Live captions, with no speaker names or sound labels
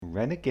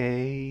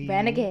Renegade.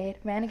 Renegade,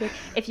 renegade.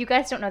 If you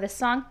guys don't know this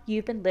song,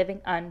 you've been living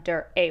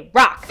under a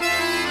rock.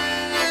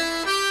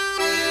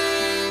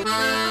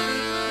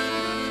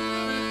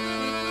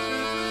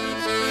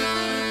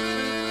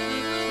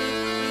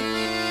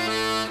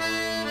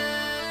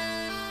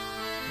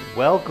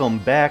 Welcome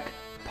back,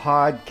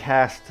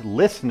 podcast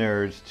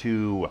listeners,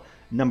 to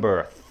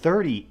number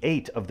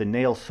 38 of the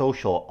Nail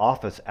Social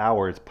Office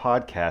Hours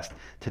podcast.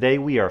 Today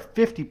we are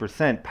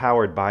 50%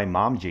 powered by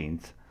mom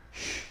jeans.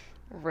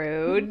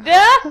 Rude.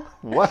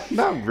 What?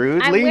 Not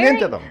rude. Lean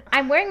into them.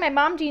 I'm wearing my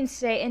mom jeans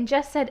today and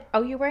just said,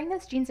 "Oh, you're wearing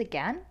those jeans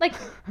again?" Like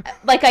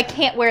I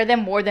can't wear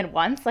them more than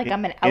once. Like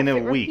I'm an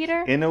outfit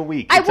repeater. In a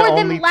week. I It's wore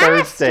only them last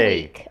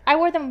Thursday. week. I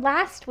wore them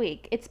last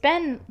week. It's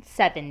been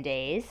 7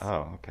 days.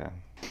 Oh, okay.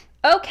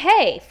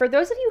 Okay, for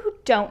those of you who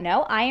don't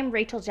know, I am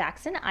Rachel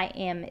Jackson. I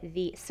am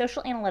the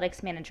social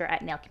analytics manager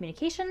at Nail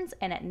Communications,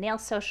 and at Nail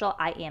Social,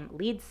 I am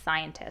lead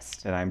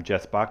scientist. And I'm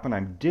Jess Bachman.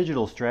 I'm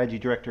digital strategy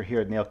director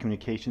here at Nail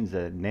Communications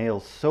at Nail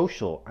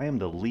Social. I am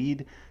the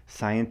lead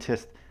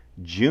scientist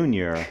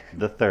junior,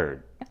 the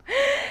third.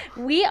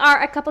 We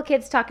are a couple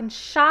kids talking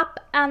shop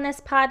on this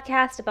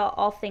podcast about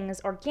all things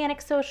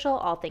organic social,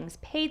 all things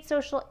paid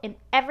social, and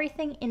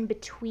everything in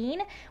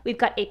between. We've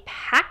got a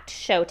packed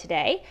show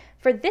today.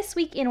 For this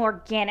week in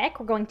organic,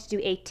 we're going to do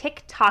a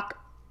TikTok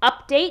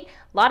update. A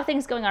lot of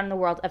things going on in the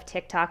world of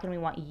TikTok, and we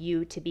want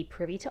you to be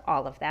privy to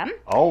all of them.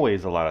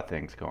 Always a lot of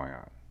things going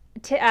on.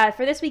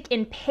 For this week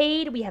in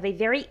paid, we have a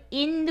very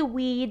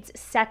in-the-weeds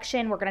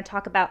section. We're going to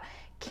talk about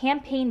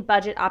campaign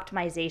budget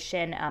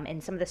optimization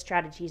and some of the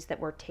strategies that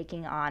we're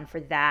taking on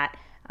for that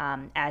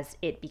as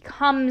it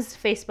becomes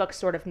Facebook's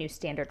sort of new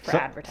standard for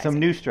advertising. Some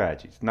new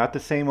strategies, not the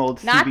same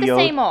old Not CBO. the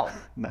same old.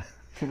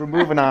 We're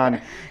moving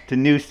on to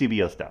new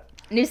CBO stuff.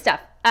 New stuff.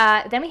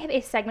 Then we have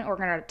a segment where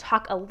we're going to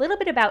talk a little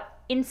bit about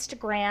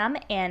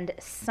Instagram and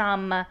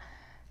some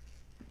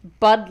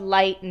Bud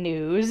Light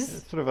news.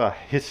 It's sort of a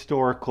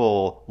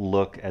historical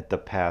look at the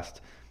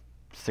past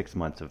 6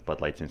 months of Bud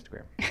Light's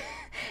Instagram.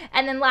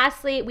 And then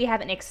lastly, we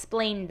have an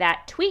Explain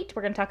That tweet.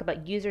 We're going to talk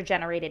about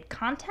user-generated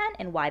content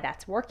and why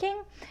that's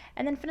working.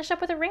 And then finish up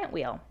with a rant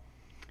wheel.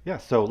 Yeah,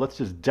 so let's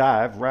just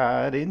dive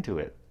right into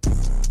it.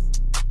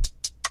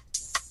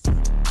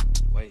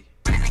 Wait.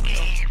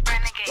 Renegade.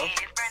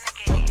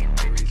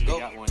 Go.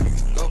 Got one.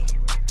 Go.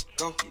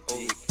 Oh,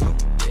 yeah. Go.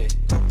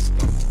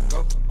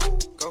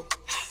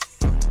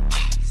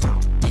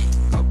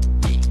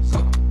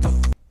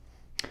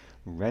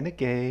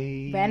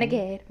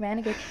 Renegade.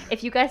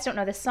 If you guys don't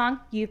know this song,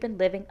 you've been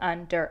living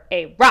under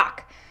a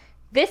rock.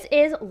 This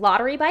is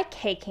Lottery by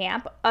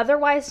K-Camp,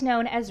 otherwise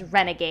known as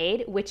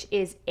Renegade, which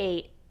is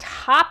a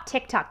top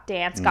TikTok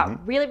dance.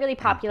 Got really, really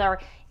popular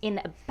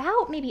in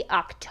about maybe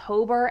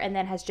October and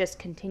then has just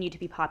continued to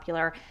be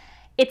popular.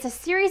 It's a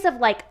series of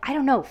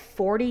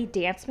 40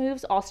 dance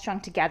moves all strung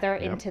together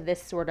into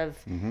this sort of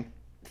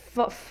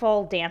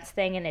full dance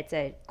thing, and it's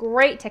a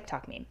great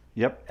TikTok meme.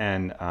 Yep,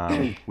 and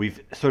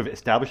we've sort of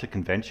established a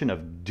convention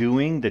of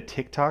doing the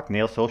TikTok,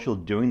 Nail Social,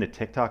 doing the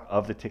TikTok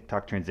of the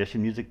TikTok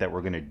transition music that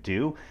we're going to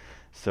do.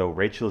 So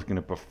Rachel is going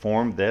to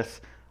perform this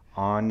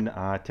on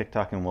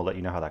TikTok, and we'll let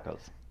you know how that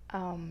goes.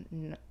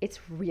 No,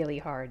 it's really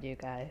hard, you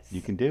guys. You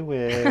can do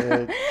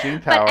it. Gene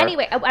power. But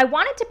anyway, I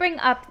wanted to bring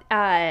up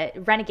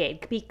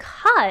Renegade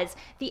because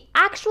the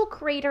actual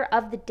creator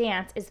of the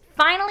dance is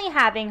finally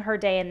having her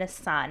day in the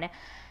sun.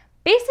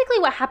 Basically,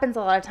 what happens a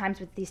lot of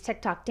times with these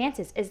TikTok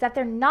dances is that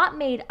they're not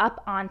made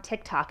up on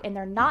TikTok, and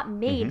they're not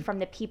made from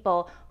the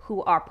people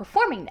who are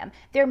performing them.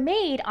 They're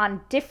made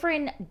on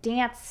different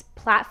dance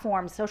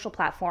platforms, social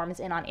platforms,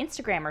 and on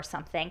Instagram or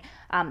something.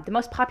 The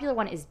most popular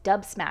one is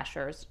Dub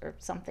Smashers or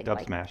something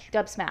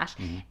Dub Smash.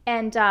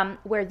 And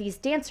where these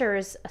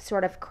dancers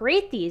sort of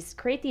create these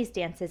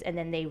dances, and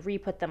then they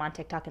re-put them on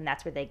TikTok, and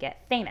that's where they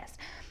get famous.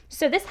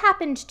 So this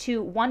happened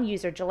to one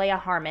user, Jalea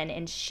Harmon,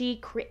 and she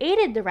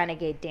created the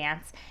Renegade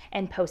dance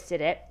and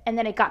posted it. And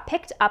then it got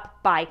picked up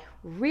by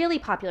really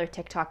popular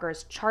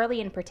TikTokers,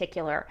 Charlie in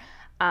particular,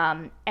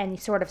 and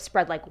sort of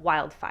spread like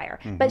wildfire.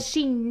 But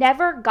she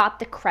never got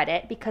the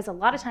credit because a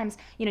lot of times,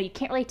 you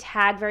can't really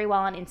tag very well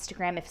on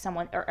Instagram if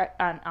someone, or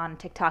on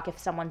TikTok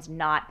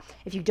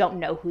if you don't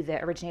know who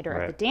the originator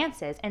of the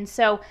dance is. And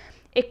so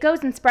it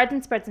goes and spreads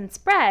and spreads and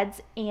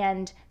spreads,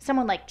 and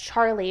someone like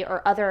Charlie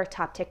or other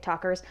top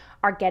TikTokers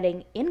are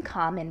getting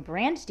income and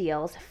brand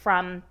deals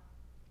from,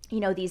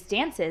 these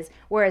dances,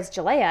 whereas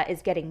Jalea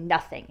is getting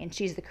nothing, and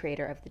she's the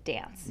creator of the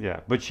dance.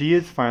 Yeah, but she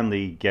is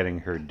finally getting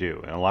her due,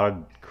 and a lot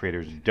of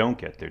creators don't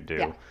get their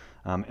due.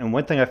 Yeah. And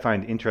one thing I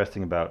find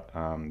interesting about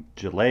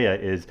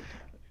Jalea is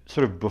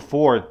sort of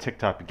before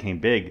TikTok became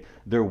big,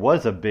 there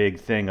was a big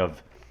thing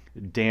of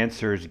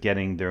dancers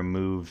getting their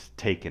moves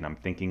taken. I'm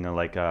thinking of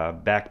like a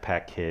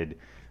Backpack Kid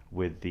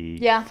with the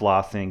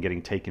flossing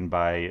getting taken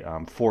by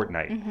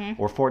Fortnite,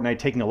 or Fortnite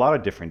taking a lot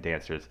of different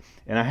dancers.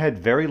 And I had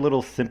very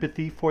little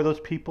sympathy for those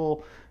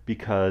people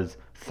because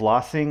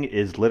flossing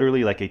is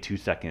literally like a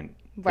 2-second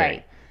thing.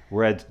 Right.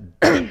 Whereas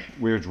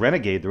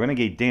Renegade, the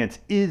Renegade dance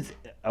is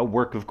a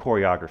work of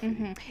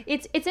choreography.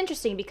 It's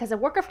interesting because a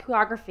work of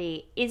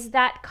choreography is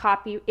that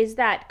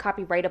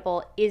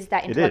copyrightable? Is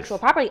that It intellectual is.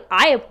 property?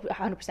 I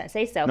 100%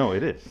 say so. No,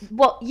 it is.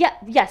 Well, yeah,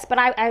 yes, but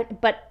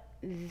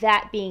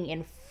that being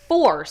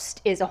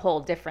enforced is a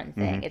whole different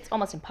thing. It's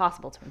almost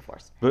impossible to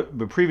enforce.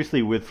 But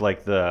previously with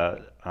like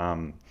the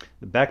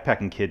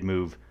backpacking kid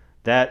move,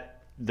 that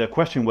the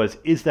question was,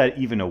 is that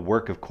even a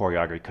work of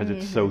choreography? Because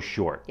it's so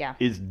short. Yeah.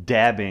 Is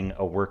dabbing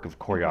a work of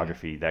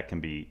choreography that can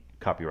be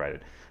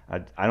copyrighted?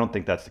 I don't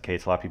think that's the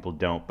case. A lot of people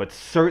don't, but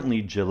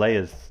certainly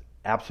Jalea's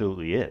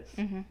absolutely is.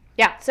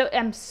 Yeah, so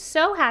I'm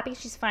so happy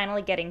she's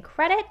finally getting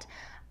credit.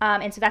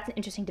 And so that's an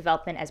interesting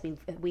development as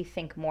we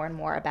think more and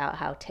more about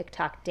how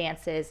TikTok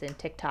dances and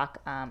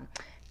TikTok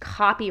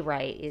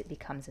copyright it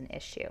becomes an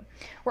issue.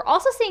 We're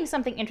also seeing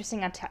something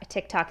interesting on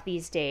TikTok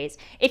these days.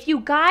 If you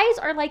guys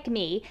are like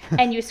me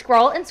and you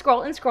scroll and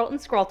scroll and scroll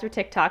and scroll through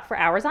TikTok for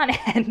hours on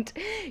end,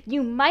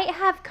 you might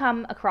have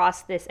come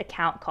across this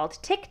account called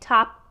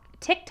TikTok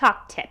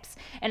Tips,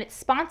 and it's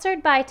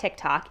sponsored by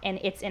TikTok, and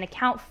it's an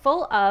account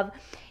full of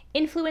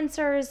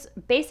influencers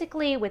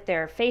basically with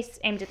their face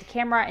aimed at the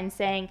camera and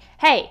saying,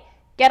 hey,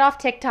 get off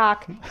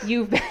TikTok,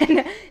 you've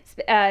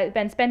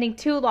been spending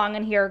too long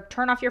in here,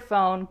 turn off your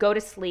phone, go to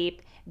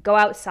sleep, go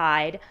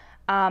outside.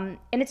 And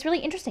it's really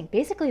interesting.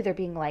 Basically, they're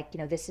being like,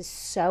 this is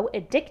so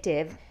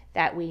addictive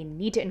that we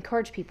need to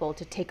encourage people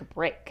to take a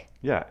break.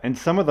 Yeah, and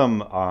some of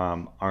them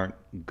aren't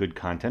good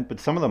content, but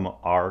some of them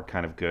are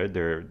kind of good.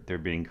 They're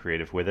being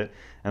creative with it,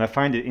 and I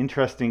find it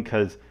interesting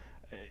because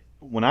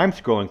when I'm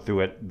scrolling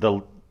through it,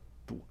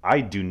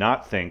 I do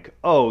not think,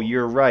 oh,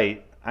 you're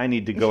right, I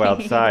need to go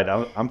outside.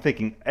 I'm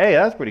thinking, hey,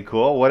 that's pretty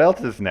cool. What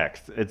else is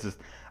next? It's just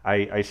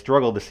I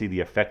struggle to see the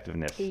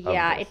effectiveness.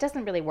 Yeah, of this. it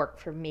doesn't really work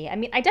for me. I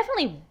mean, I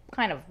definitely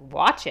kind of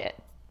watch it,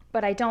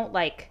 but I don't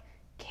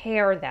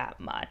care that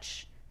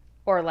much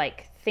or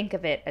think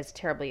of it as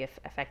terribly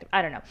effective.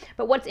 I don't know.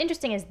 But what's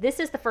interesting is this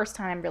is the first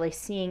time I'm really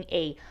seeing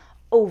a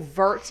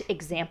overt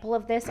example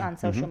of this on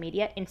social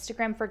media.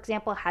 Instagram, for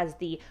example, has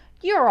the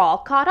 "you're all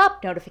caught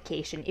up"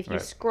 notification. If you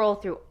Right. scroll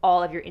through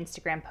all of your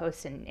Instagram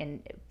posts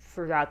and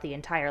throughout the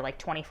entire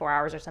 24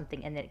 hours or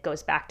something, and then it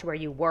goes back to where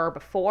you were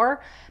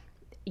before,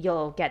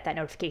 you'll get that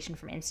notification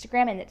from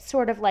Instagram, and it's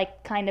sort of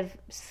kind of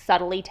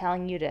subtly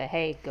telling you to,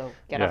 hey, go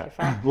get off Yeah. your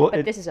phone. Well,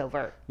 But this is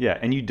overt. Yeah,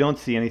 and you don't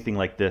see anything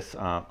like this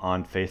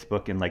on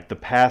Facebook. And the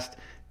past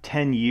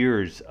 10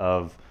 years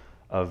of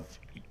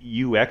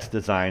UX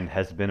design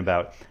has been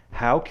about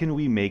how can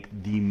we make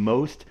the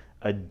most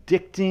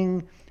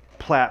addicting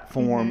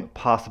platform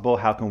possible?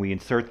 How can we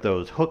insert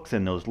those hooks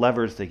and those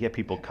levers to get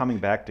people coming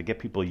back, to get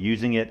people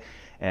using it?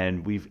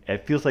 And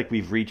it feels like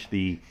we've reached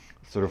the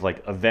sort of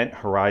event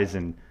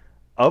horizon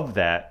of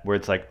that, where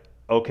it's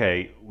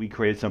okay, we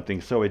created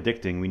something so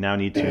addicting, we now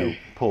need to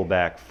pull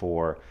back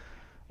for.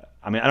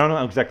 I mean, I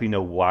don't exactly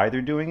know why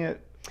they're doing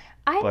it.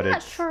 I'm But not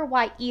it's- sure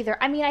why either.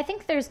 I mean, I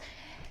think there's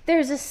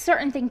a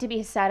certain thing to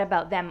be said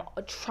about them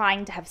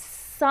trying to have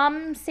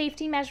some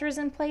safety measures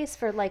in place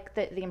for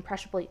the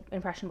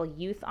impressionable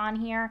youth on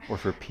here. Or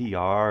for PR,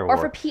 Or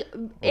for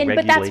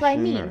but that's what I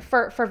regulation, mean.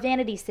 or- For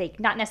vanity's sake,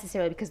 not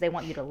necessarily because they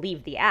want you to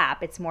leave the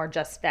app. It's more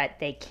just that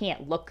they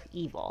can't look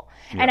evil.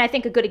 And I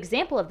think a good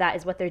example of that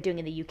is what they're doing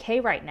in the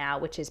UK right now,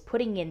 which is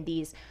putting in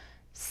these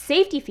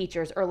safety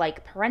features or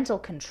parental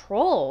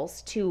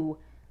controls to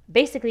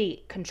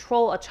basically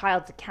control a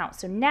child's account.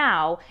 So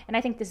now, and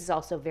I think this is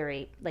also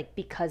very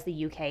because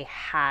the UK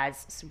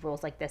has some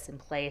rules like this in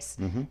place,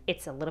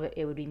 it's a little bit,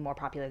 it would be more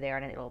popular there,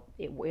 and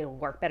it'll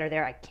work better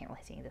there. I can't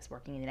really see this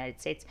working in the United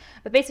States,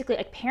 but basically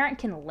a parent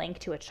can link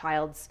to a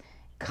child's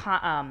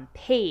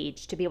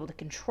page to be able to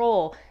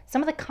control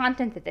some of the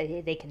content that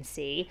they can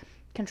see,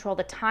 control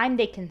the time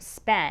they can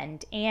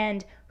spend,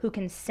 and who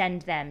can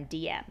send them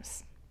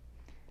DMs.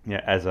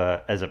 Yeah, as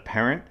a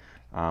parent,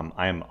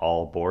 I am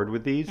all aboard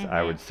with these.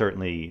 I would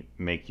certainly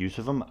make use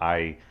of them.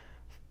 I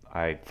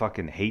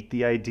fucking hate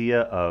the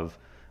idea of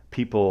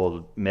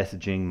people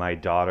messaging my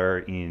daughter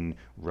in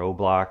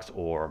Roblox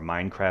or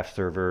Minecraft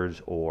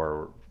servers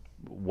or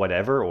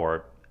whatever,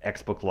 or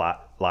Xbox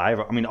Live.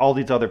 I mean, all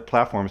these other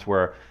platforms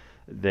where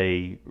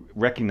they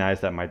recognize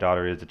that my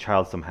daughter is a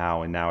child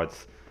somehow, and now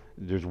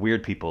there's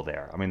weird people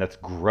there. I mean, that's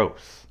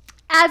gross.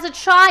 As a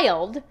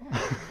child,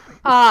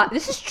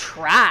 this is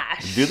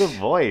trash. Do the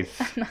voice.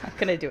 I'm not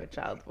gonna do a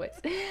child voice.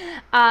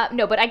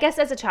 No, but I guess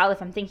as a child,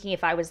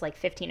 if I was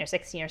 15 or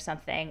 16 or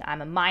something,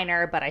 I'm a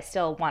minor, but I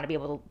still want to be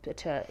able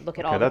to look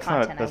at all the That's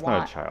content that's I want.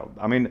 not a child.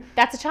 I mean,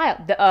 That's a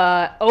child.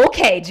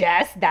 Okay,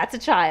 Jess, that's a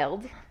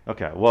child.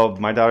 okay. Well,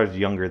 my daughter's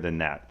younger than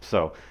that.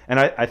 So, and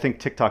I think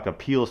TikTok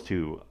appeals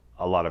to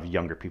a lot of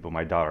younger people.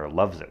 My daughter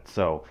loves it.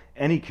 So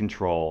any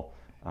control,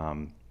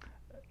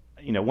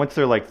 once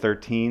they're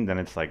 13, then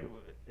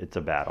it's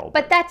a battle.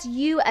 But that's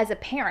you as a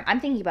parent. I'm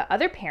thinking about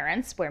other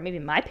parents where maybe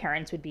my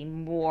parents would be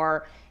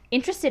more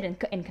interested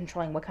in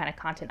controlling what kind of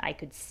content I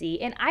could see,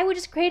 and I would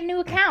just create a new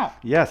account.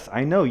 Yes,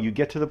 I know you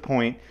get to the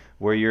point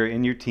where you're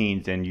in your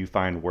teens and you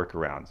find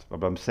workarounds.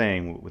 But I'm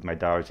saying with my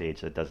daughter's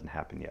age, that doesn't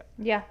happen yet.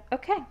 Yeah,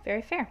 okay,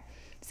 very fair.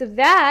 So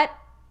that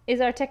is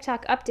our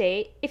TikTok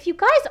update. If you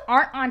guys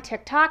aren't on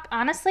TikTok,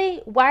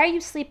 honestly, why are you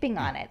sleeping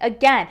on it?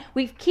 Again,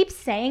 we keep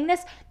saying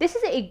this. This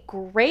is a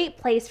great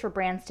place for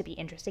brands to be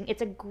interesting.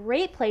 It's a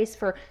great place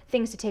for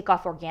things to take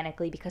off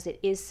organically because it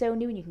is so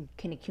new and you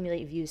can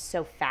accumulate views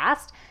so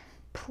fast.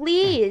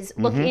 Please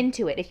look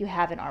into it if you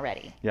haven't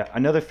already. Yeah,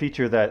 another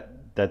feature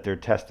that they're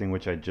testing,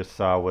 which I just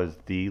saw, was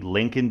the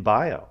link in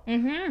bio,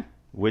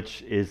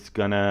 which is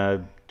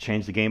gonna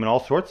change the game in all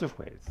sorts of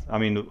ways. I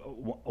mean,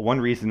 one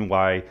reason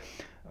why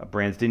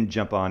brands didn't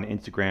jump on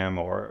Instagram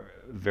or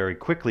very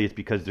quickly is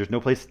because there's no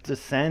place to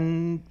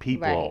send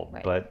people.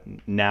 Right. But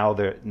now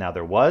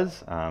there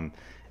was,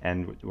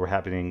 and we're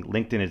happening.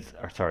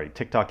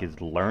 TikTok is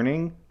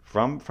learning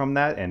from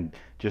that and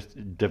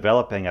just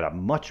developing at a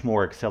much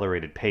more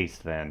accelerated pace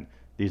than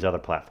these other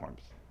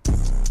platforms.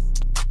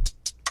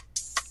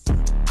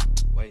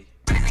 Wait.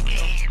 Go.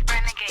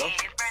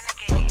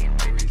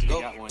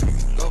 Go. Got one.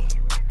 Go.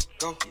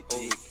 Go. Oh, go.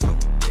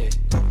 Yeah.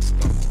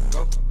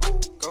 Go. Go.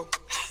 Go.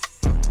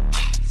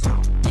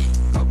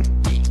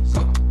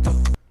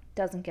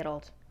 Doesn't get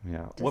old.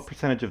 Yeah. What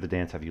percentage of the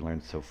dance have you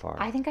learned so far?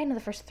 I think I know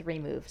the first 3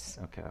 moves.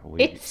 Okay.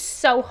 It's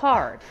so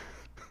hard.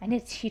 I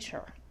need a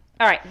teacher.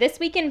 All right, this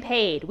week in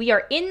paid, we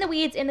are in the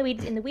weeds.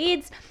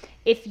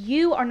 If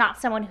you are not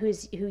someone who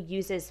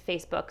uses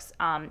Facebook's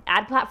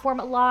ad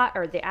platform a lot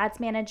or the ads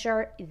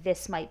manager,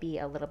 this might be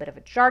a little bit of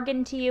a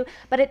jargon to you,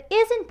 but it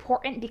is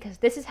important because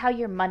this is how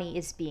your money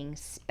is being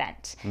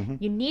spent.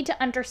 You need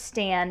to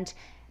understand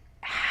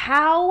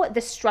how the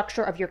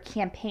structure of your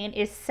campaign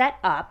is set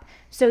up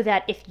so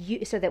that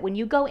when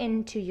you go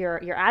into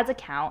your ads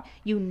account,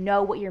 you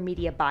know what your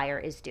media buyer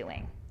is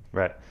doing.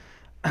 Right.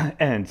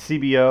 And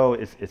CBO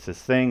it's this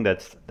thing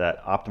that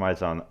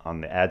optimizes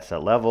on the ad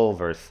set level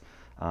versus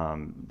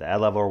the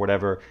ad level or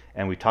whatever.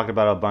 And we talked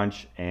about it a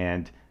bunch,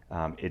 and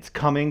it's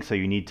coming, so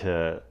you need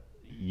to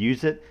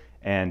use it.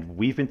 And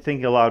we've been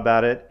thinking a lot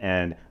about it.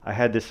 And I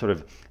had this sort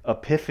of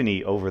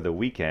epiphany over the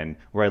weekend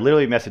where I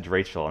literally messaged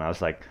Rachel, and I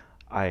was like,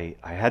 I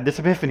had this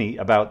epiphany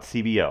about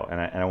CBO, and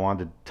I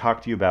wanted to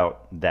talk to you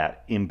about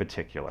that in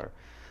particular.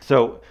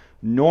 So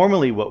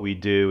normally what we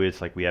do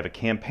is like we have a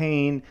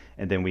campaign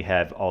and then we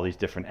have all these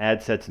different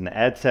ad sets, and the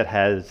ad set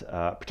has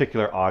a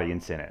particular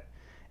audience in it.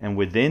 And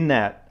within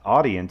that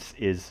audience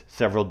is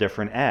several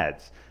different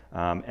ads.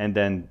 And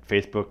then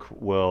Facebook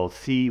will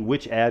see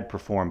which ad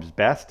performs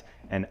best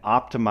and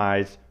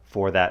optimize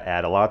for that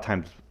ad. A lot of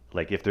times,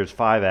 like if there's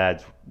 5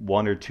 ads,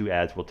 1 or 2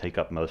 ads will take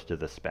up most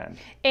of the spend.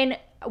 And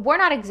we're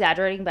not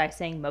exaggerating by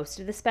saying most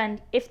of the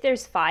spend. If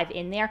there's 5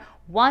 in there,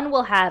 one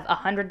will have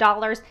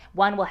 $100,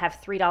 one will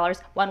have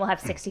 $3, one will have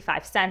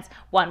 65 cents,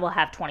 one will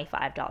have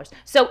 $25.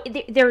 So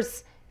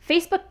there's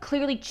Facebook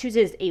clearly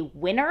chooses a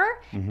winner.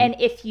 And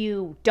if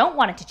you don't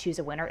want it to choose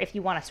a winner, if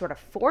you want to sort of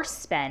force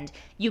spend,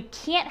 you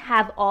can't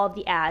have all of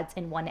the ads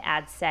in one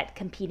ad set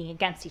competing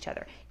against each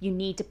other. You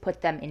need to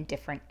put them in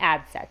different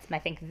ad sets. And I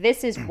think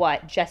this is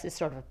what Jess's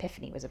sort of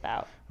epiphany was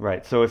about.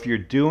 Right. So if you're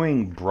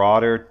doing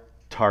broader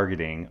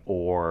targeting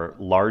or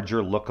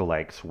larger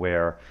lookalikes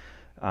where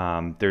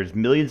there's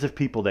millions of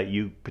people that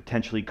you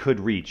potentially could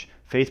reach,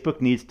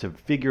 Facebook needs to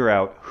figure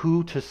out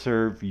who to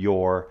serve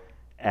your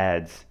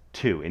ads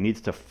to. It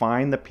needs to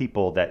find the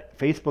people that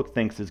Facebook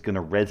thinks is going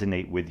to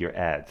resonate with your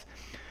ads.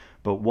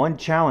 But one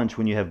challenge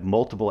when you have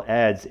multiple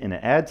ads in an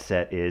ad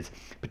set is,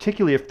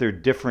 particularly if they're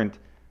different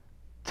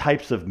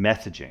types of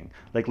messaging.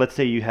 Like let's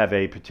say you have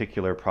a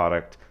particular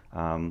product,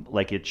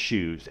 like it's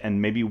shoes,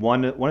 and maybe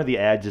one of the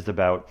ads is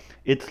about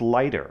it's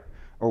lighter,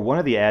 or one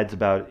of the ads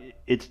about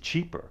it's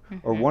cheaper,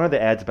 or one of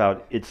the ads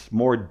about it's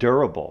more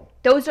durable.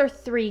 Those are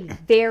 3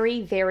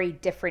 very, very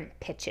different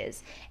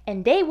pitches,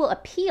 and they will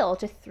appeal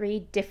to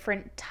 3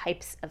 different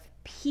types of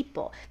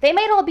people. They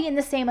might all be in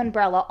the same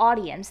umbrella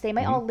audience. They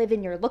might all live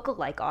in your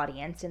lookalike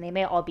audience, and they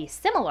may all be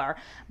similar,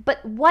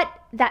 but what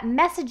that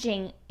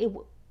messaging,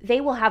 they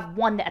will have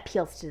one that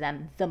appeals to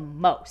them the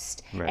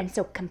most. Right. And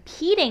so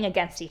competing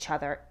against each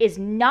other is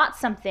not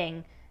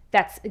something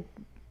that's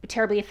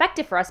terribly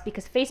effective for us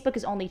because Facebook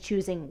is only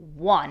choosing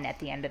one at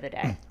the end of the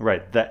day.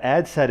 Right. The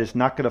ad set is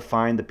not going to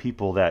find the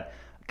people that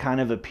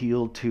kind of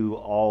appeal to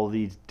all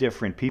these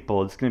different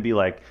people. It's going to be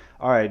like,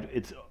 all right,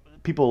 it's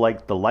people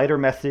like the lighter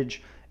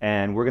message,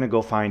 and we're going to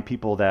go find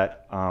people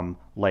that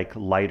like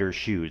lighter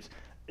shoes.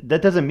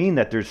 That doesn't mean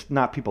that there's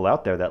not people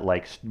out there that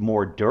like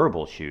more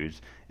durable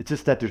shoes. It's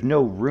just that there's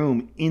no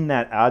room in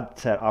that ad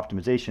set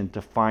optimization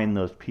to find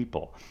those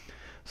people.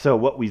 So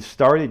what we've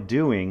started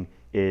doing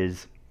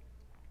is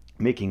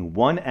making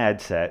one ad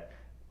set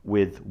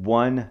with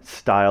one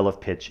style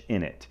of pitch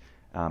in it,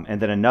 and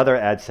then another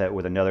ad set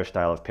with another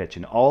style of pitch.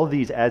 And all of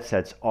these ad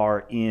sets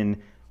are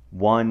in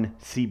one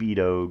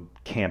CBO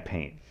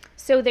campaign.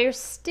 So there's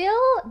still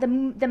the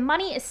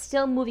money is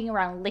still moving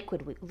around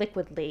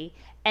liquidly,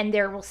 and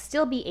there will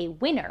still be a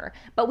winner.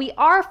 But we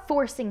are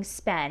forcing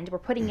spend. We're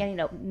putting in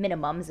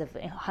minimums of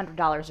 $100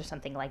 or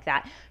something like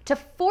that to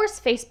force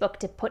Facebook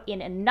to put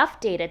in enough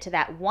data to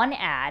that one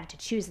ad to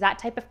choose that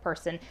type of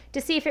person to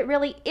see if it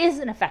really is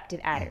an effective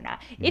ad or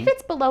not. If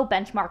it's below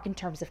benchmark in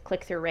terms of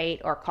click-through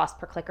rate or cost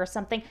per click or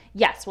something,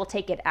 yes, we'll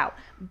take it out.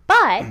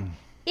 But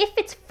if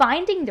it's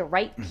finding the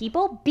right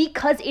people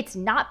because it's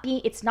not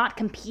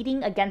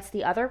competing against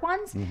the other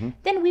ones,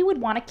 then we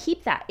would want to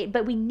keep that.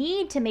 But we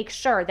need to make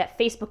sure that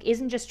Facebook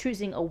isn't just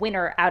choosing a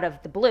winner out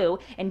of the blue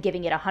and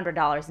giving it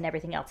 $100 and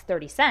everything else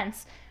 30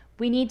 cents.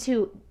 We need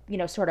to,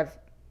 sort of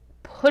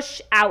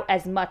push out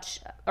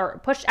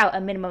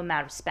a minimum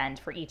amount of spend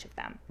for each of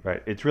them.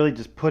 Right. It's really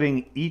just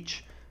putting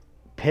each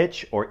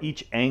pitch or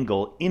each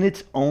angle in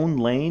its own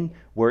lane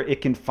where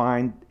it can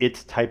find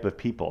its type of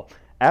people.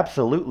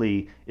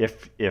 Absolutely,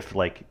 if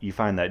like you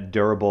find that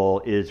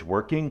durable is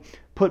working,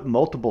 put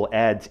multiple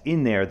ads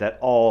in there that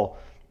all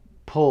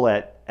pull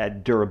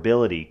at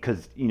durability,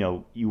 because you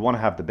want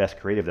to have the best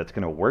creative that's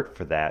going to work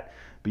for that,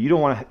 but you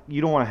don't want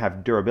to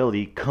have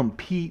durability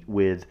compete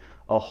with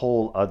a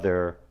whole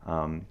other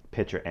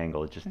pitch or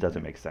angle. It just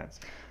doesn't make sense.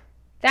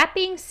 That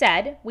being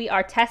said, we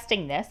are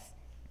testing this,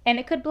 and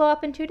it could blow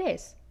up in 2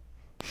 days.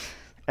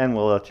 And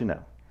we'll let you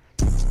know.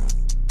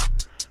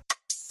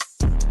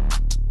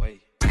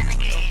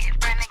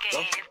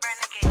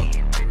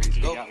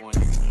 Go, yeah,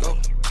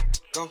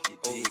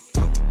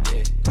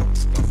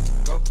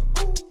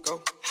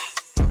 go.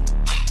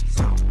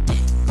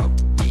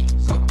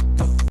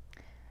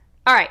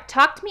 All right,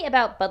 talk to me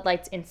about Bud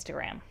Light's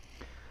Instagram.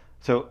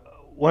 So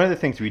one of the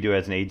things we do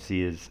as an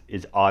agency is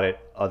audit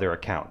other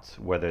accounts,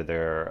 whether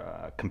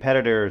they're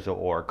competitors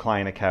or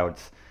client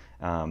accounts.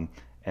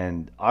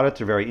 And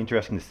audits are very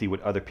interesting to see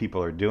what other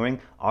people are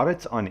doing.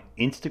 Audits on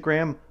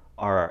Instagram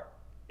are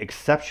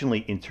exceptionally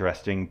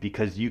interesting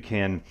because you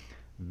can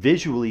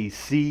visually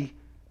see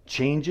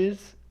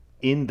changes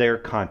in their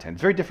content.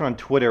 It's very different on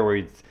Twitter where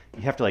you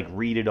have to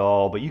read it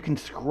all, but you can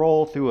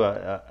scroll through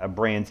a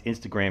brand's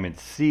Instagram and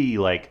see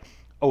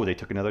they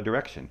took another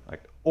direction,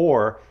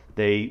 or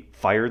they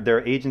fired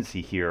their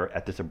agency here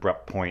at this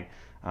abrupt point.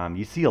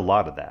 You see a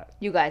lot of that.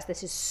 You guys,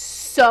 this is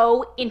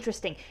so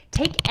interesting.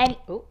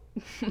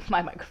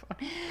 My microphone.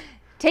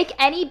 Take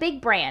any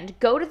big brand,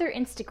 go to their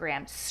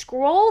Instagram,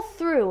 scroll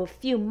through a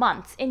few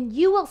months, and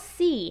you will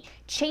see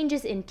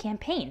changes in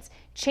campaigns,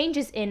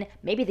 changes in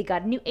maybe they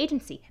got a new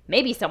agency,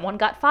 maybe someone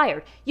got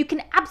fired. You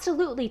can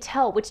absolutely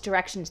tell which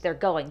directions they're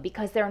going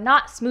because they're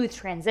not smooth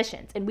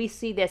transitions. And we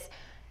see this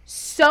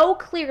so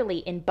clearly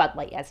in Bud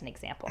Light as an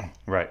example.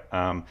 Right.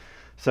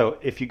 So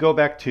if you go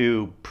back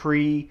to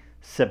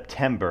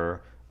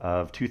pre-September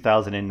of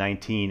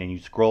 2019 and you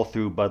scroll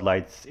through Bud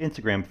Light's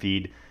Instagram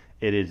feed,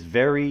 it is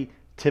very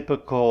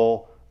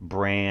typical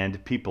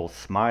brand, people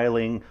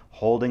smiling,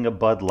 holding a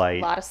Bud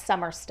Light. A lot of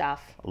summer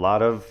stuff. A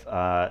lot of,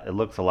 it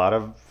looks a lot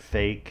of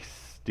fake,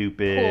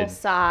 stupid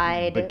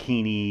poolside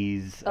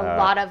bikinis. A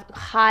lot of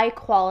high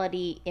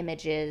quality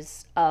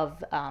images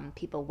of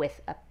people with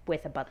a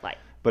Bud Light.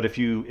 But if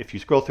you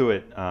scroll through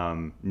it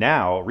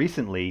now,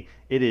 recently,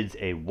 it is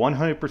a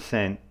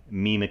 100%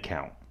 meme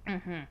account.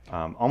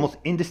 Almost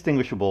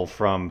indistinguishable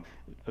from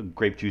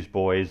Grape Juice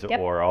Boys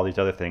or all these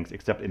other things,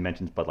 except it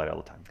mentions Bud Light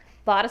all the time.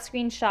 A lot of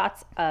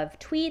screenshots of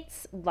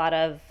tweets, a lot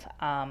of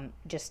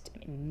just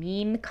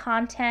meme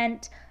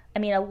content. I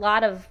mean, a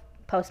lot of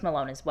Post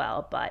Malone as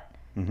well, but.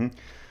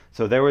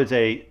 So there was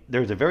a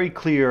very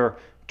clear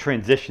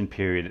transition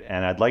period,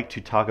 and I'd like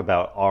to talk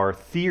about our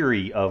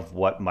theory of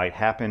what might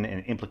happen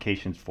and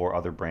implications for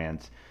other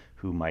brands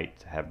who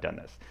might have done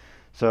this.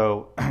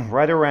 So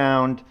right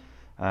around,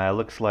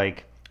 looks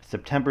like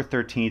September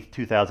 13th,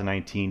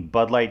 2019,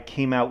 Bud Light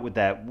came out with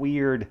that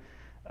weird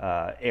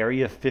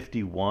Area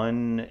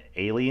 51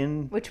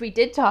 alien, which we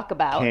did talk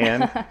about.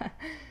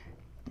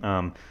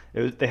 Can.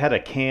 They had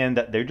a can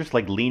that they're just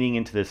leaning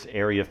into this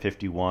Area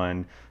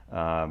 51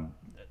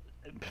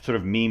 sort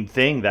of meme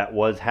thing that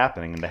was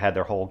happening, and they had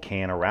their whole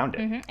can around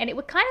it. And it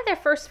was kind of their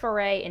first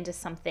foray into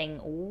something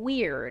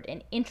weird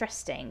and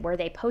interesting, where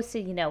they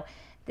posted,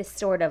 this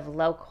sort of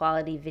low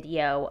quality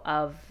video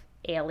of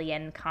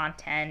alien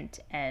content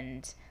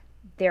and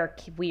their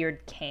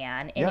weird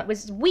can, and it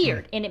was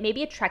weird, and it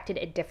maybe attracted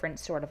a different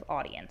sort of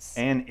audience.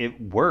 And it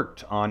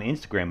worked on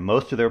Instagram.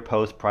 Most of their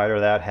posts prior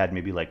to that had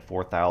maybe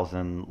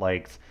 4,000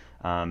 likes.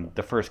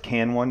 The first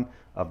can one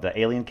of the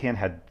alien can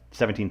had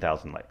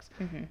 17,000 likes.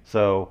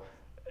 So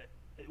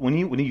when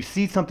you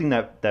see something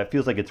that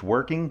feels like it's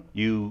working,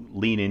 you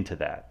lean into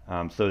that.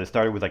 So they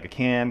started with a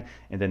can,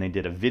 and then they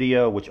did a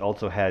video, which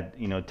also had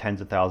tens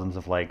of thousands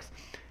of likes.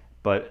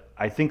 But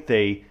I think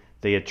they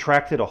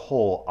attracted a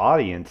whole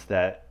audience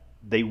that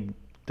they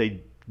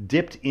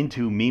dipped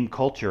into meme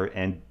culture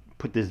and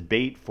put this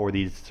bait for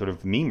these sort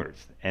of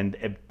memers, and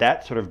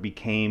that sort of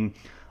became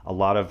a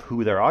lot of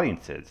who their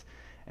audience is.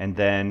 And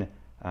then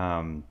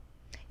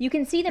you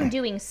can see them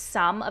doing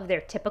some of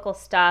their typical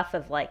stuff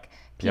of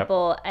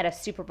people at a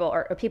Super Bowl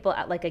or people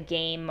at like a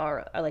game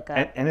or like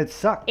a And it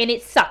sucked. and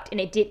it sucked,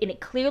 and it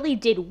clearly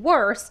did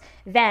worse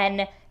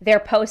than their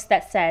post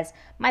that says,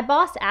 my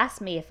boss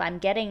asked me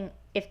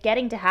if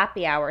getting to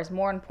happy hour is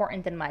more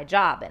important than my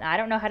job, and I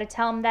don't know how to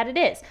tell him that it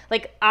is.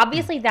 Like,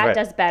 obviously that Right.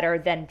 does better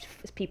than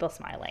people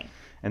smiling.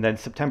 And then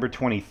September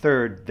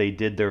 23rd, they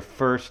did their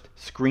first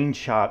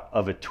screenshot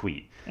of a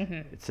tweet.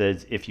 It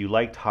says, if you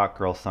liked Hot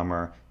Girl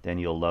Summer, then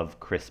you'll love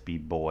Crispy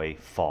Boy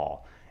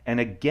Fall. And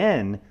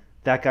again,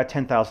 that got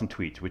 10,000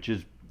 tweets, which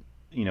is,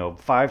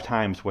 5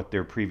 times what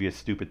their previous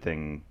stupid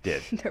thing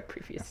did. Their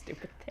previous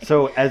stupid thing.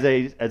 So as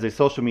a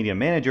social media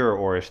manager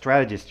or a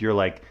strategist, you're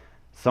like,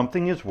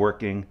 something is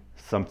working,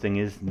 something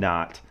is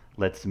not.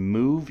 Let's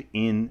move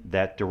in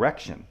that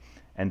direction.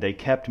 And they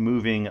kept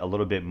moving a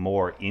little bit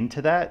more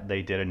into that.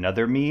 They did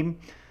another meme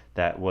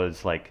that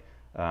was like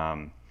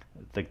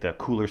the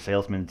cooler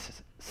salesman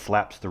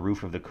slaps the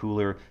roof of the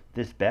cooler.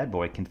 This bad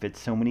boy can fit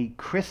so many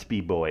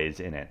crispy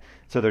boys in it.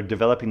 So they're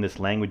developing this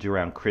language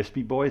around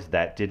crispy boys.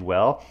 That did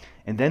well.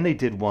 And then they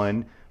did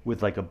one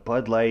with like a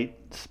Bud Light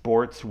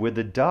Sports with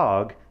a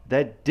dog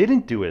that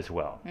didn't do as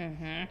well.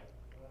 And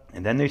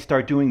then they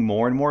start doing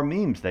more and more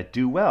memes that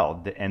do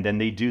well. And then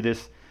they do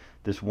this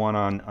one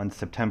on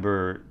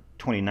September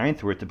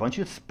 29th where it's a bunch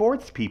of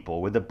sports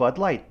people with a Bud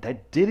Light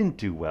that didn't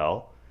do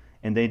well.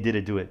 And they did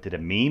a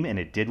meme and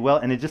it did well.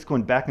 And it's just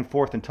going back and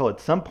forth until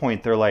at some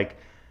point they're like,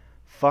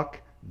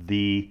 fuck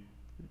the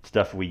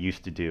stuff we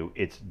used to do.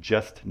 It's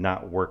just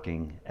not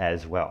working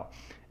as well.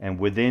 And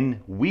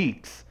within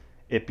weeks,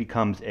 it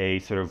becomes a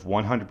sort of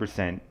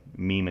 100%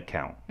 meme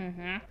account.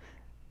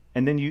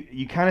 And then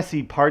you kind of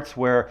see parts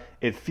where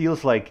it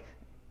feels like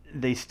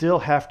they still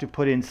have to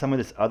put in some of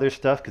this other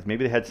stuff because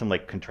maybe they had some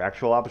like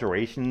contractual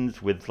operations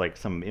with like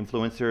some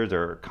influencers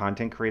or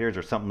content creators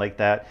or something like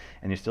that.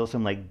 And there's still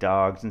some like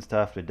dogs and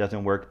stuff that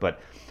doesn't work. But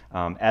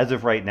as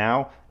of right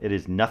now, it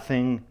is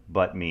nothing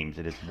but memes.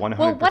 It is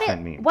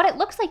 100% memes. What it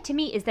looks like to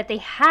me is that they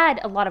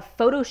had a lot of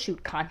photo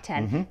shoot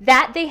content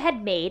that they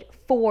had made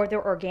for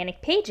their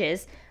organic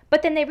pages.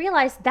 But then they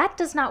realized that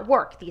does not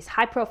work. These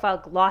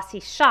high-profile,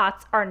 glossy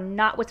shots are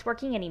not what's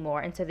working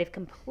anymore. And so they've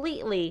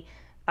completely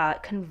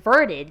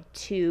converted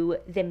to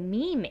the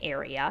meme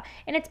area.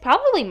 And it's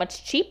probably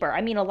much cheaper.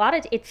 I mean, a lot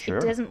of it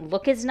doesn't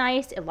look as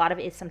nice. A lot of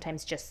it is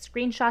sometimes just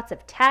screenshots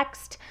of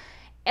text.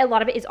 A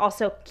lot of it is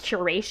also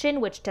curation,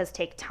 which does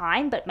take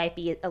time, but might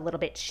be a little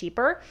bit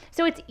cheaper.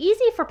 So it's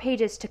easy for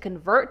pages to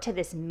convert to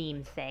this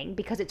meme thing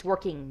because it's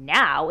working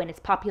now and it's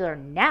popular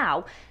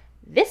now.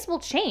 This will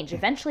change.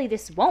 Eventually,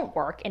 this won't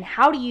work. And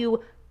how do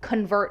you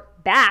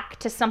convert back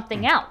to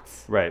something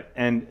else? Right.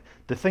 And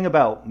the thing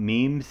about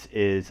memes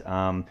is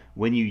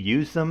when you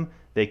use them,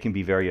 they can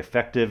be very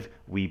effective.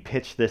 We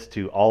pitch this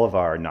to all of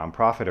our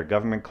nonprofit or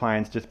government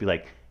clients. Just be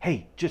like,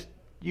 hey, just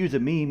use a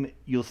meme.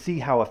 You'll see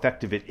how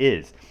effective it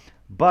is.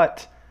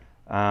 But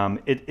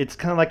it's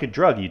kind of like a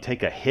drug. You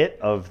take a hit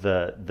of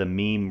the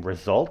meme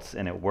results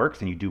and it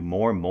works and you do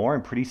more and more.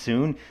 And pretty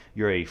soon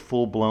you're a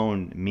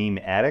full-blown meme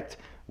addict,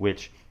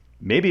 which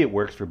maybe it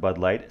works for Bud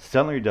Light.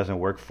 Certainly it doesn't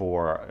work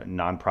for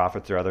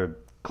nonprofits or other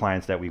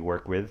clients that we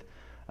work with.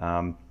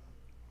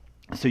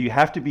 So you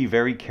have to be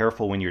very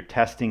careful when you're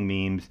testing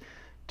memes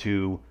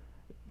to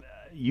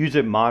use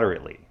it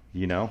moderately,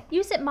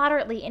 Use it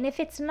moderately. And if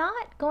it's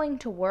not going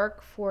to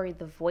work for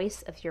the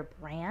voice of your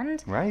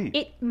brand, right,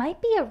 it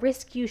might be a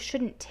risk you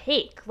shouldn't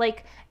take.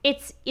 Like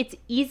it's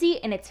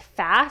easy and it's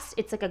fast.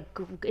 It's like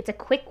it's a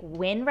quick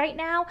win right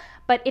now.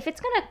 But if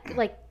it's going to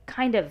like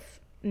kind of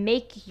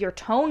make your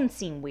tone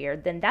seem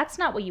weird, then that's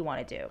not what you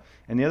want to do.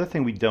 And the other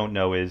thing we don't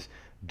know is,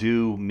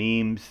 do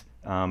memes,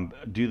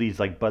 do these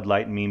like Bud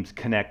Light memes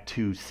connect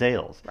to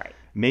sales? Right.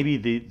 Maybe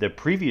the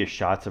previous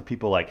shots of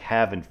people like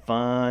having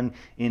fun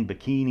in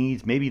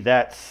bikinis, maybe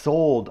that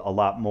sold a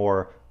lot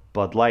more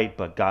Bud Light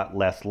but got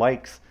less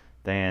likes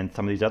than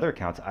some of these other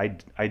accounts.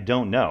 I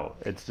don't know.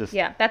 It's just...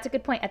 Yeah, that's a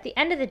good point. At the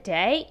end of the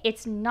day,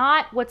 it's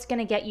not what's going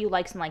to get you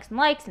likes and likes and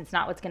likes. It's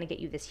not what's going to get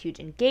you this huge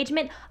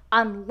engagement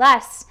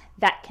unless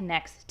that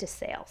connects to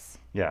sales.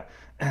 Yeah.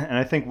 And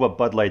I think what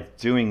Bud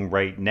Light's doing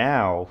right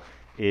now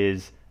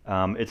is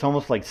it's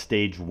almost like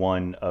stage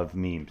one of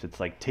memes. It's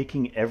like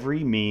taking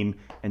every meme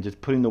and just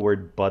putting the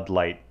word Bud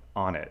Light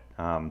on it.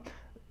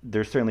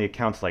 There's certainly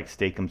accounts like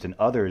Steakums and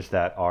others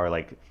that are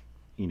like,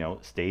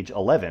 stage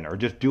 11 or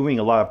just doing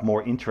a lot of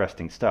more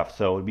interesting stuff.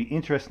 So it'd be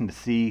interesting to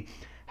see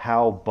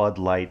how Bud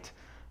Light,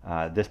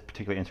 this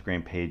particular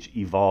Instagram page,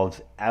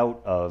 evolves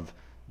out of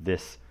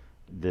this,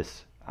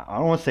 I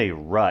don't want to say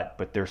rut,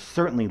 but they're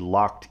certainly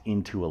locked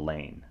into a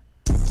lane.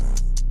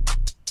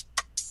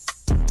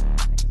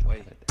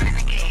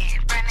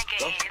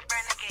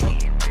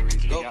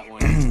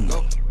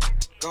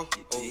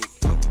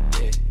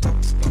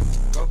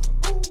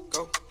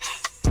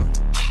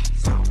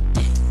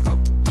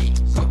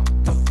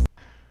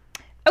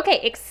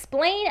 Okay,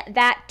 explain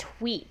that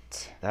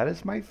tweet. That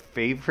is my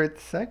favorite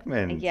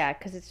segment. Yeah,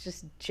 because it's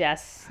just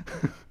Jess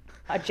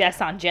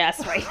Jess on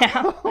Jess right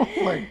now. Oh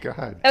my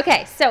God.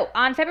 Okay, so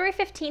on February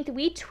 15th,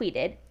 we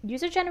tweeted,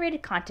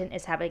 user-generated content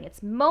is having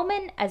its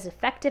moment as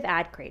effective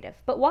ad creative.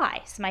 But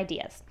why? Some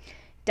ideas.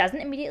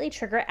 Doesn't immediately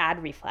trigger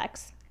ad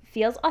reflex.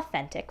 Feels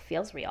authentic,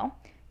 feels real.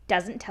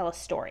 Doesn't tell a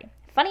story.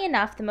 Funny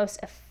enough, the most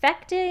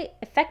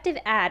effective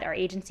ad our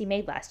agency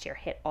made last year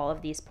hit all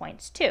of these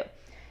points too.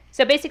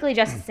 So basically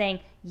just saying,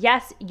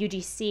 yes,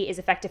 UGC is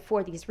effective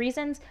for these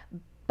reasons,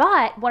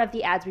 but one of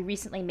the ads we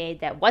recently made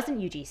that wasn't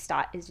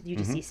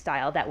UGC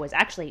style, that was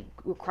actually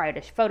required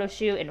a photo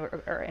shoot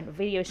or a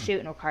video shoot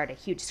and required a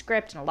huge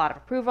script and a lot of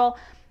approval.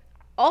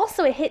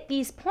 Also, it hit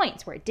these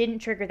points where it didn't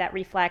trigger that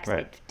reflex. Right.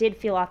 It did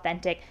feel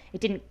authentic.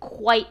 It didn't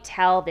quite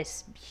tell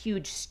this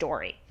huge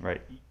story.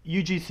 Right.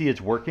 UGC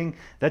is working.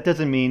 That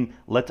doesn't mean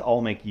let's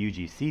all make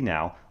UGC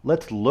now.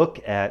 Let's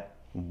look at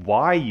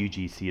why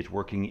UGC is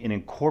working and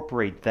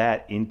incorporate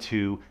that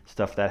into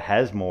stuff that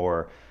has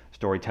more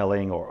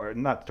storytelling or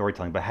not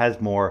storytelling, but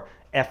has more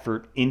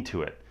effort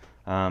into it.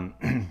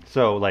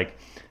 So like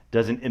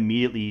doesn't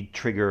immediately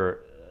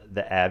trigger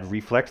the ad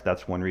reflex.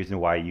 That's one reason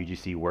why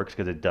UGC works,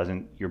 because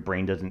your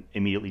brain doesn't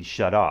immediately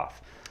shut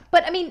off.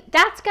 But I mean,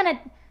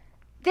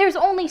 there's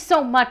only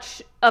so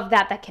much of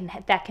that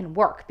can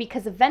work,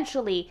 because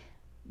eventually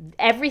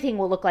every ad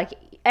will look like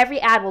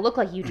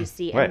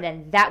UGC, Right. and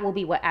then that will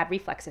be what ad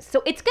reflex is.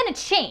 So it's going to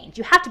change.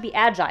 You have to be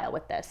agile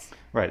with this.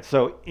 Right.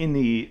 So in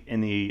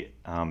the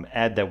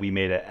ad that we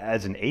made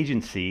as an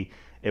agency,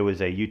 it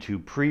was a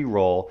YouTube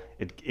pre-roll.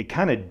 It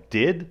kind of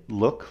did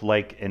look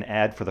like an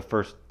ad for the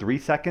first 3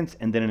 seconds,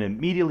 and then it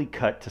immediately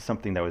cut to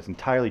something that was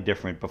entirely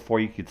different before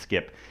you could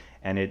skip.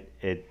 And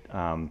it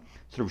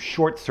sort of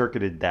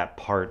short-circuited that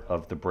part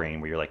of the brain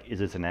where you're like, is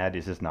this an ad?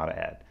 Is this not an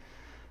ad?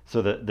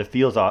 So the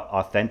feels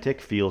authentic,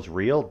 feels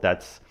real.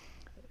 That's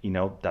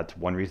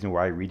one reason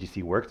why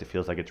UGC works. It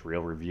feels like it's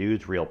real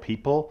reviews, real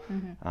people.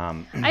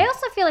 Mm-hmm. I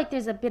also feel like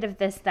there's a bit of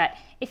this that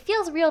it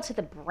feels real to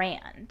the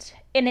brand,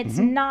 and it's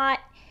not.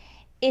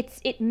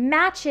 It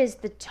matches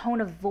the tone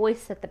of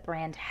voice that the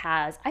brand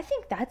has. I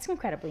think that's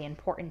incredibly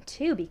important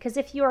too, because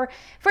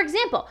for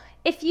example,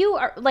 if you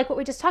are like what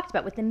we just talked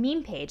about with the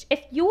meme page,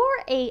 if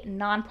you're a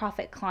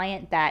nonprofit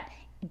client that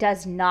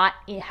does not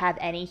have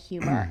any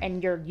humor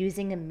and you're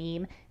using a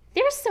meme,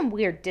 there's some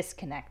weird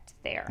disconnect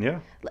there.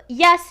 Yeah.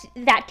 Yes,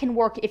 that can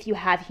work if you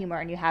have humor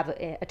and you have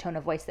a tone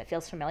of voice that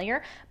feels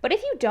familiar. But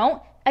if you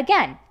don't,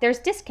 again, there's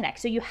disconnect.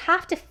 So you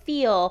have to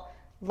feel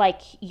like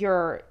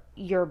your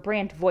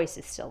brand voice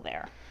is still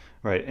there.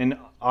 Right. And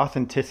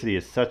authenticity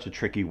is such a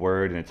tricky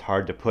word, and it's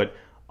hard to put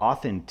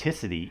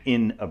authenticity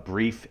in a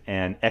brief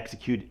and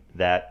execute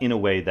that in a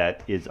way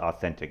that is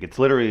authentic. It's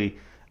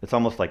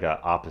almost like an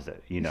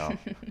opposite,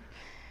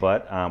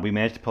 But we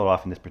managed to pull it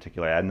off in this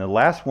particular ad. And the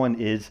last one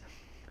is,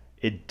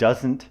 it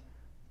doesn't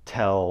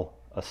tell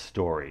a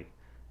story.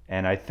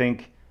 And I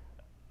think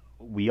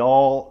we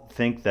all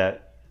think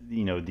that,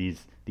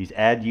 these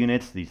ad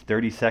units, these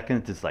 30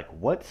 seconds, it's like,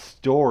 what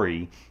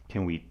story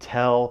can we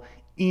tell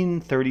in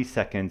 30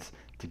 seconds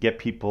to get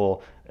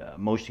people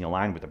emotionally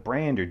aligned with the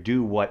brand or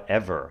do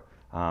whatever?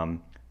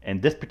 And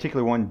this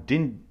particular one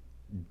didn't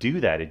do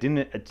that. It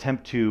didn't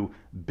attempt to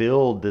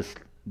build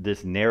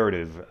this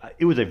narrative.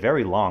 It was a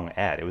very long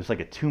ad. It was like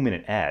a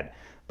 2-minute ad,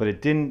 but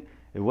it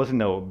wasn't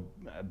no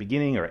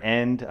beginning or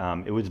end.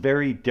 It was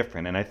very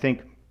different. And I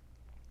think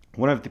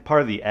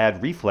part of the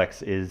ad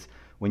reflex is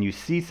when you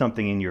see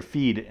something in your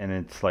feed and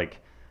it's like,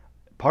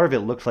 part of it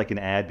looks like an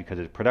ad because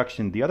it's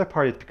production. The other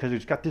part is because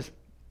it's got this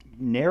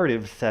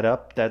narrative set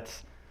up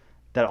that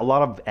a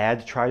lot of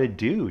ads try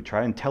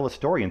and tell a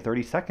story in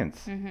 30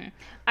 seconds. Mm-hmm.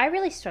 I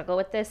really struggle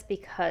with this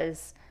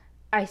because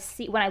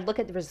when I look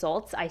at the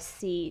results, I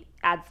see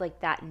ads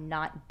like that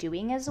not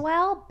doing as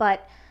well,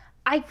 but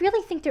I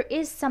really think there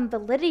is some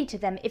validity to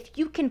them if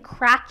you can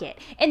crack it.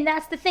 And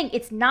that's the thing.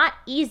 It's not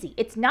easy.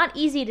 It's not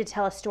easy to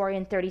tell a story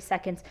in 30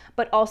 seconds,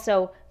 but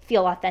also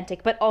feel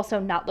authentic, but also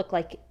not look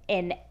like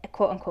an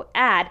quote unquote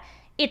ad.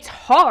 It's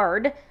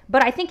hard,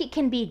 but I think it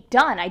can be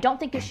done. I don't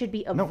think it should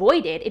be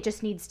avoided. It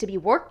just needs to be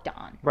worked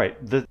on. Right.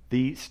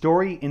 The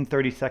story in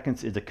 30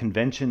 seconds is a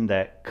convention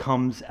that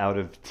comes out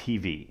of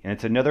TV. And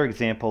it's another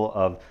example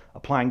of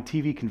applying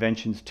TV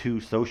conventions to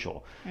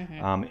social.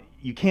 Mm-hmm.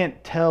 You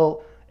can't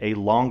tell a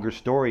longer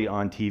story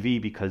on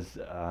TV because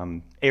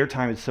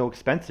airtime is so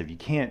expensive. You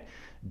can't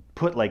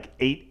put like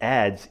 8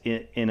 ads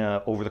in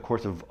over the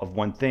course of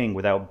one thing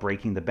without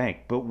breaking the bank.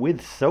 But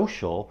with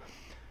social,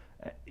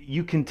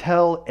 you can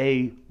tell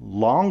a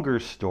longer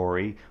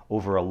story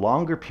over a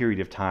longer period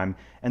of time.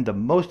 And the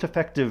most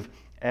effective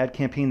ad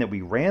campaign that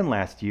we ran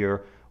last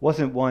year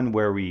wasn't one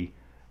where we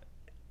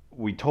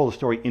told a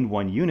story in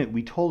one unit.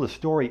 We told a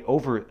story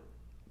over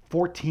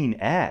 14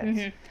 ads.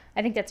 Mm-hmm.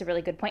 I think that's a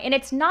really good point. And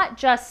it's not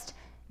just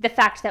the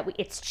fact that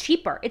it's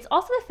cheaper. It's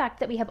also the fact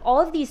that we have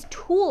all of these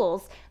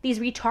tools, these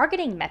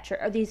retargeting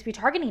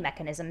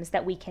mechanisms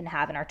that we can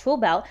have in our tool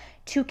belt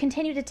to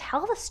continue to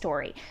tell the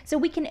story. So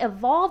we can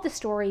evolve the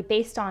story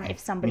based on if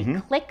somebody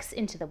clicks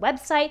into the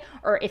website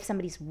or if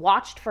somebody's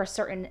watched for a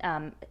certain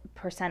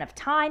percent of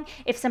time.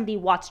 If somebody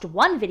watched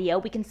one video,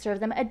 we can serve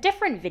them a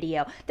different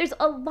video. There's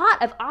a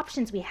lot of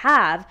options we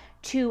have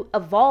to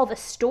evolve a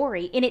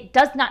story, and it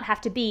does not have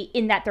to be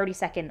in that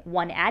 30-second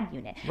one ad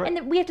unit. Right. And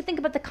then we have to think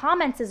about the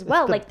comments as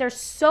well. Like there's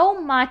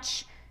so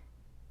much.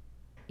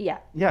 Yeah.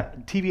 Yeah,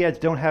 TV ads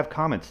don't have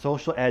comments.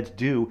 Social ads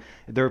do.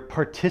 They're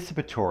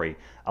participatory.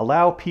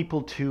 Allow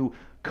people to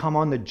come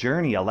on the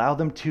journey. Allow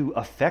them to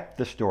affect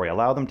the story.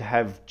 Allow them to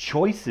have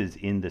choices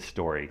in the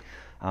story.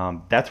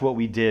 That's what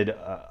we did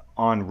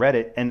on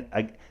Reddit. And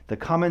the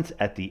comments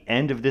at the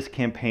end of this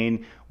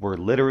campaign were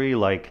literally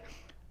like,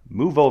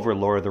 move over,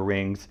 Lord of the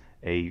Rings.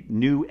 A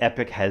new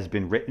epic has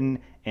been written,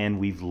 and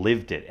we've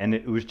lived it. And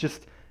it was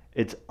just,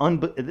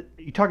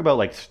 you talk about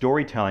like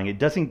storytelling. It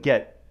doesn't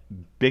get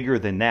bigger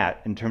than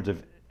that in terms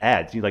of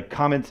ads. You like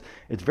comments.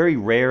 It's very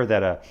rare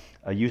that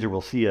a user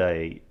will see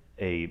a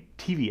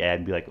TV ad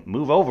and be like,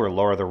 move over,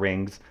 Lord of the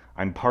Rings.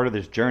 I'm part of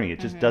this journey. It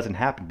just doesn't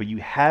happen. But you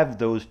have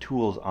those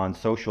tools on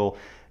social.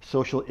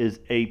 Social is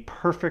a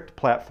perfect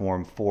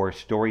platform for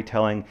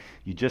storytelling.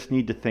 You just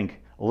need to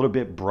think a little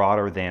bit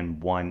broader than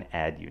one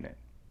ad unit.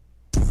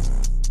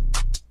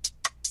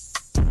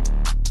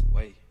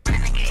 Wait. Go.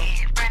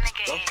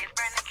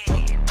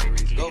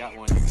 Go. Got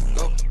one.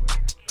 Go.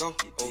 Go.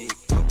 Oh.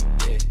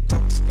 Yeah.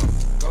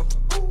 Go.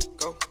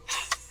 Go.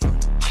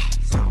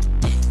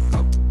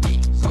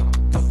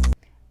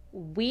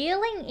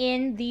 Wheeling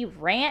in the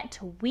rant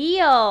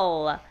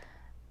wheel.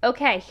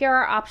 Okay, here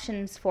are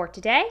options for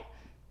today.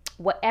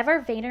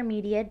 Whatever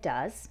VaynerMedia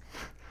does,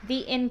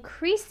 the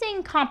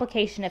increasing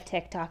complication of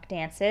TikTok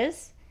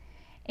dances,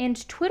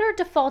 and Twitter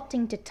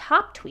defaulting to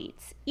top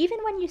tweets,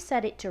 even when you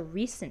set it to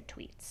recent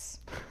tweets.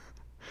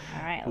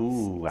 All right,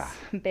 let's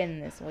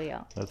spin this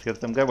wheel. Let's get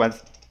some good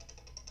ones.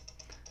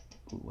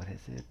 Ooh, what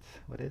is it?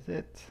 What is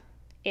it?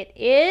 It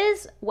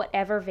is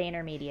whatever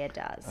VaynerMedia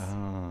does.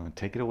 Oh,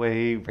 take it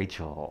away,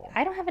 Rachel.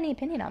 I don't have any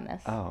opinion on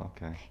this. Oh,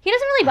 okay. He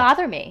doesn't really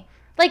bother me.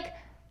 Like,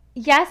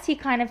 yes, he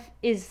kind of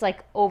is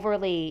like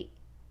overly,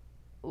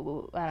 I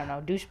don't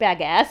know,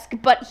 douchebag-esque,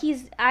 but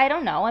I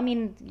don't know. I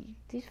mean,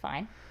 he's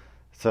fine.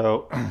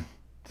 So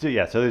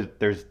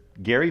there's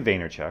Gary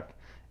Vaynerchuk.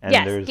 And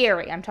Yes,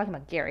 Gary. I'm talking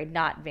about Gary,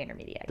 not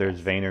VaynerMedia. There's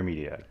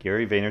VaynerMedia.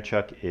 Gary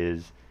Vaynerchuk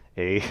is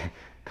a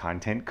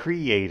content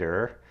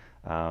creator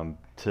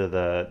to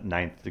the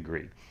 9th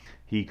degree.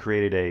 He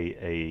created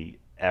a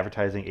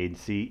advertising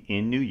agency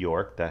in New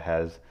York that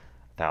has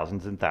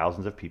thousands and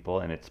thousands of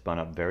people, and it spun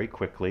up very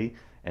quickly,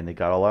 and they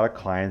got a lot of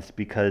clients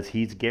because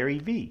he's Gary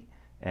V,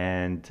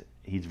 and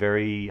he's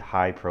very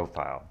high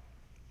profile.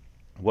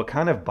 What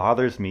kind of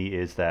bothers me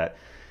is that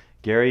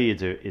Gary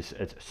is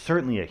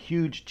certainly a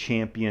huge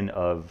champion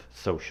of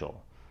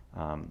social.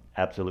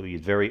 Absolutely.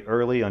 He's very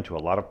early onto a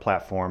lot of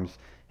platforms.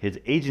 His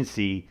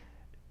agency,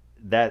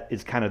 that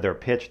is kind of their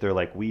pitch. They're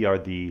like, we are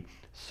the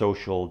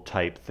social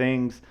type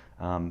things.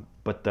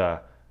 But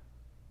the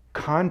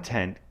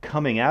content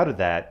coming out of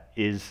that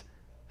is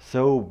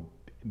so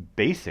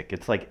basic.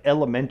 It's like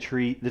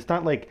elementary. It's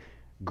not like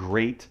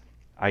great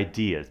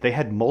ideas. They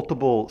had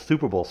multiple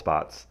Super Bowl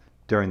spots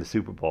during the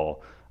Super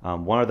Bowl.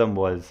 One of them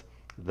was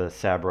the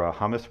Sabra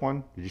hummus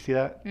one. Did you see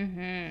that?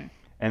 Mm-hmm.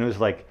 And it was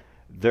like,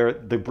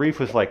 the brief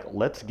was like,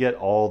 let's get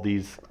all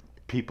these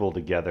people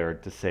together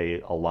to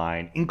say a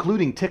line,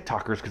 including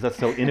TikTokers, because that's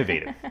so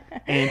innovative,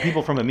 and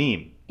people from a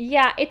meme.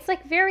 Yeah, it's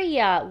like very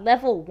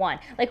level one.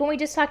 Like when we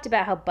just talked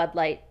about how Bud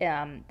Light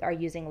are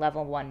using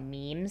level one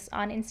memes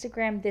on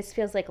Instagram, this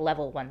feels like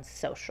level one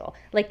social.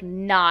 Like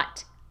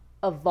not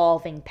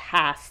evolving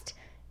past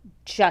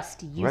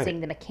just using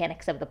the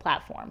mechanics of the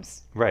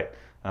platforms. Right.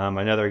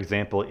 Another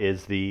example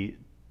is the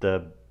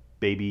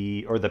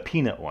baby or the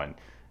peanut one.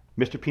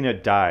 Mr.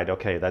 Peanut died.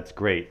 Okay, that's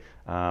great.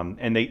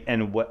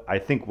 And what I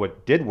think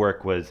what did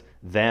work was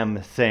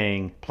them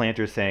saying,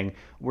 planters saying,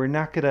 we're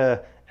not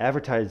gonna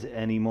advertise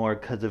anymore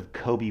because of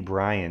Kobe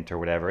Bryant or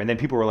whatever. And then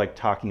people were like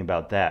talking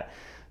about that.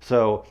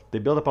 So they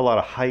built up a lot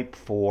of hype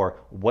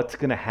for what's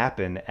gonna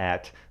happen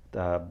at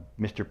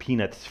Mr.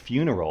 Peanut's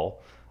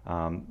funeral.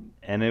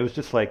 And it was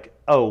just like,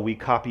 oh, we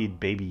copied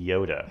Baby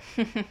Yoda.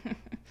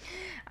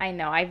 I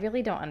know. I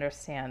really don't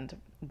understand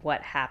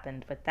what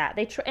happened with that.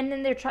 And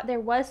then there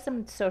was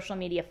some social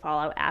media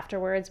fallout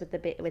afterwards with the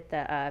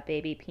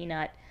Baby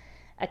Peanut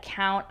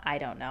account. I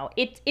don't know.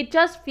 It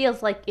just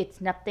feels like it's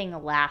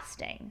nothing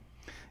lasting.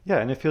 Yeah,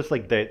 and it feels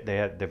like they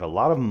have a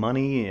lot of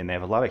money and they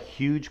have a lot of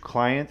huge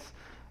clients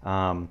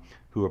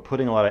who are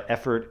putting a lot of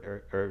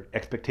effort or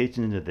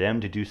expectations into them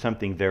to do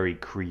something very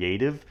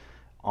creative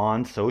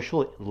on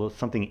social.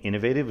 Something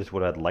innovative is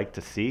what I'd like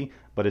to see,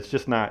 but it's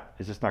just not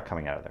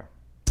coming out of there.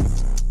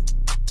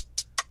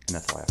 And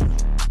that's all I have to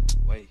say.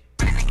 Wait.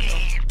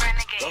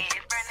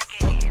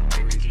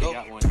 Go.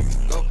 Got one.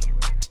 Go.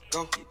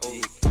 Go.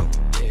 Oh.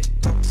 Yeah.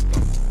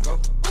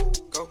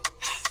 Go.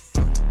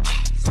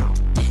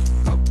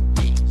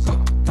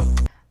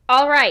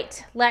 All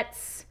right,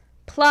 let's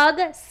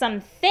plug some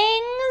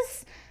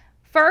things.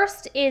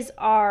 First is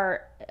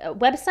our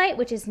website,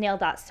 which is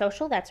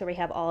nail.social. That's where we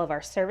have all of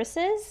our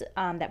services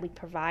that we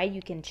provide.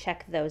 You can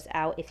check those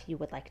out if you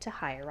would like to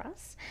hire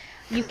us.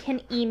 You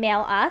can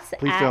email us.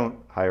 Please don't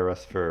hire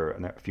us for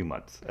a few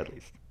months at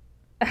least.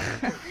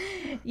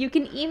 You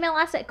can email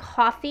us at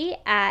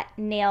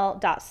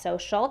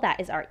coffee@nail.social. That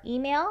is our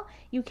email.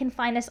 You can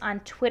find us on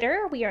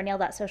Twitter. We are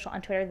nail.social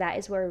on Twitter. That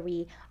is where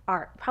we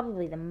are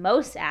probably the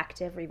most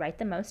active. We write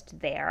the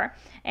most there.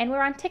 And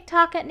we're on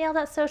TikTok at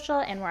nail.social,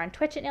 and we're on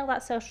Twitch at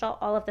nail.social,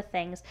 all of the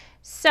things.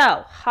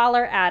 So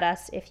holler at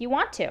us if you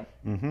want to.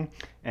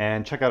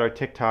 And check out our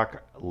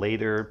TikTok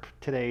later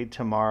today,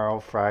 tomorrow,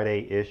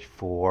 Friday-ish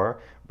for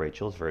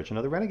Rachel's version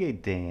of the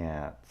Renegade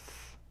Dance.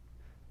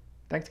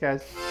 Thanks,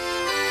 guys.